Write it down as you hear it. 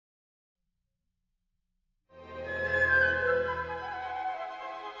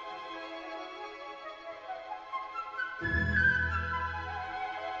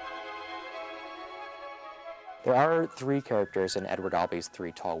There are three characters in Edward Albee's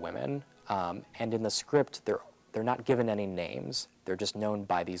Three Tall Women, and in the script, they're not given any names. They're just known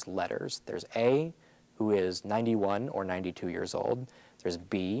by these letters. There's A, who is 91 or 92 years old. There's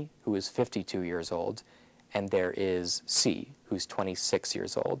B, who is 52 years old. And there is C, who's 26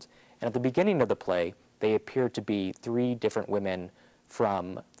 years old. And at the beginning of the play, they appear to be three different women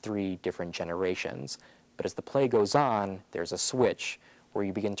from three different generations. But as the play goes on, there's a switch where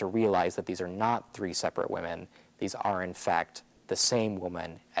you begin to realize that these are not three separate women. These are, in fact, the same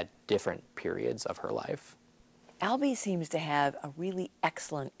woman at different periods of her life. Albee seems to have a really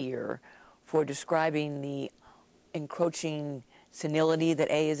excellent ear for describing the encroaching senility that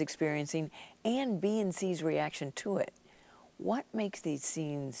A is experiencing and B and C's reaction to it. What makes these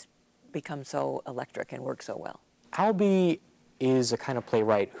scenes become so electric and work so well? Albee is a kind of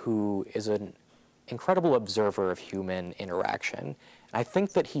playwright who is an incredible observer of human interaction. And I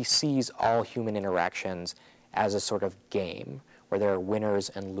think that he sees all human interactions as a sort of game where there are winners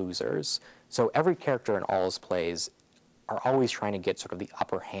and losers. So every character in all his plays are always trying to get sort of the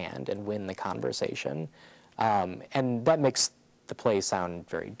upper hand and win the conversation. And that makes the plays sound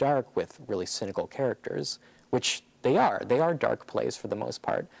very dark with really cynical characters, which they are. They are dark plays for the most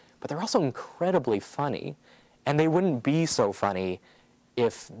part, but they're also incredibly funny. And they wouldn't be so funny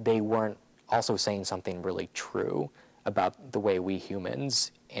if they weren't also saying something really true about the way we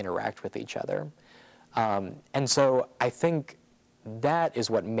humans interact with each other. And so I think that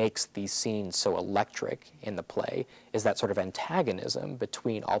is what makes these scenes so electric in the play, is that sort of antagonism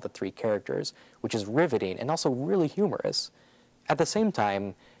between all the three characters, which is riveting and also really humorous. At the same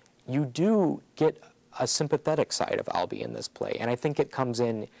time, you do get a sympathetic side of Albee in this play, and I think it comes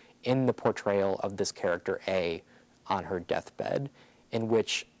in the portrayal of this character A on her deathbed, in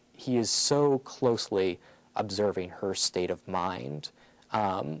which he is so closely observing her state of mind.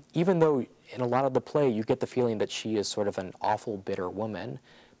 Even though in a lot of the play you get the feeling that she is sort of an awful, bitter woman,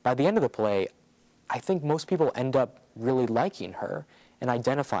 by the end of the play, I think most people end up really liking her and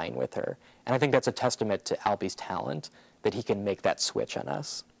identifying with her. And I think that's a testament to Albee's talent, that he can make that switch on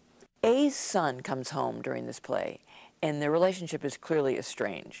us. A's son comes home during this play, and their relationship is clearly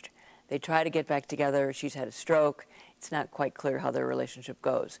estranged. They try to get back together. She's had a stroke. It's not quite clear how their relationship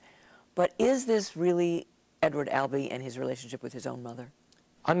goes. But is this really Edward Albee and his relationship with his own mother?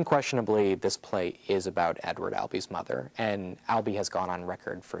 Unquestionably, this play is about Edward Albee's mother, and Albee has gone on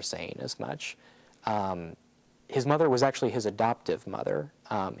record for saying as much. His mother was actually his adoptive mother.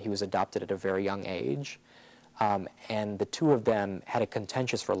 He was adopted at a very young age, and the two of them had a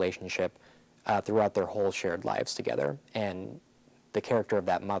contentious relationship throughout their whole shared lives together, and the character of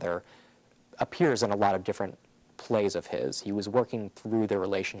that mother appears in a lot of different plays of his. He was working through their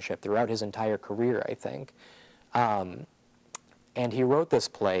relationship throughout his entire career, I think. And he wrote this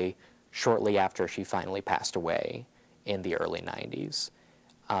play shortly after she finally passed away in the early 90s.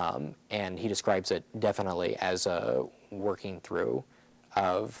 And he describes it definitely as a working through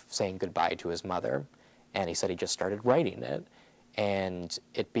of saying goodbye to his mother. And he said he just started writing it. And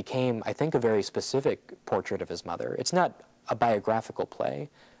it became, I think, a very specific portrait of his mother. It's not a biographical play,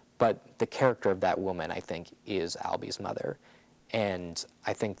 but the character of that woman, I think, is Albee's mother. And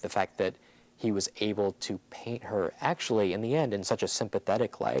I think the fact that he was able to paint her, actually, in the end, in such a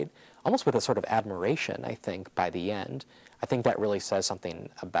sympathetic light, almost with a sort of admiration, I think, by the end, I think that really says something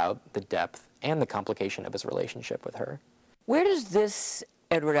about the depth and the complication of his relationship with her. Where does this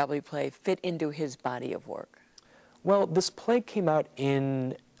Edward Albee play fit into his body of work? Well, this play came out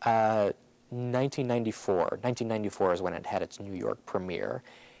in 1994. 1994 is when it had its New York premiere.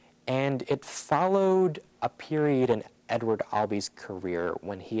 And it followed a period in Edward Albee's career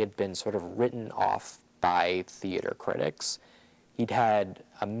when he had been sort of written off by theater critics. He'd had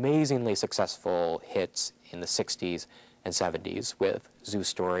amazingly successful hits in the 60s and 70s with Zoo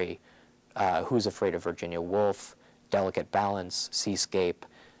Story, Who's Afraid of Virginia Woolf, Delicate Balance, Seascape.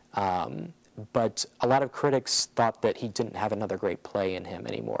 But a lot of critics thought that he didn't have another great play in him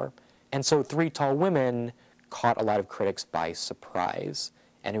anymore. And so Three Tall Women caught a lot of critics by surprise.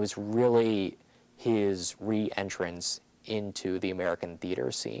 And it was really his re-entrance into the American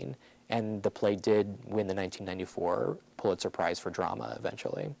theater scene. And the play did win the 1994 Pulitzer Prize for Drama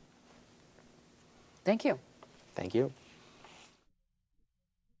eventually. Thank you. Thank you.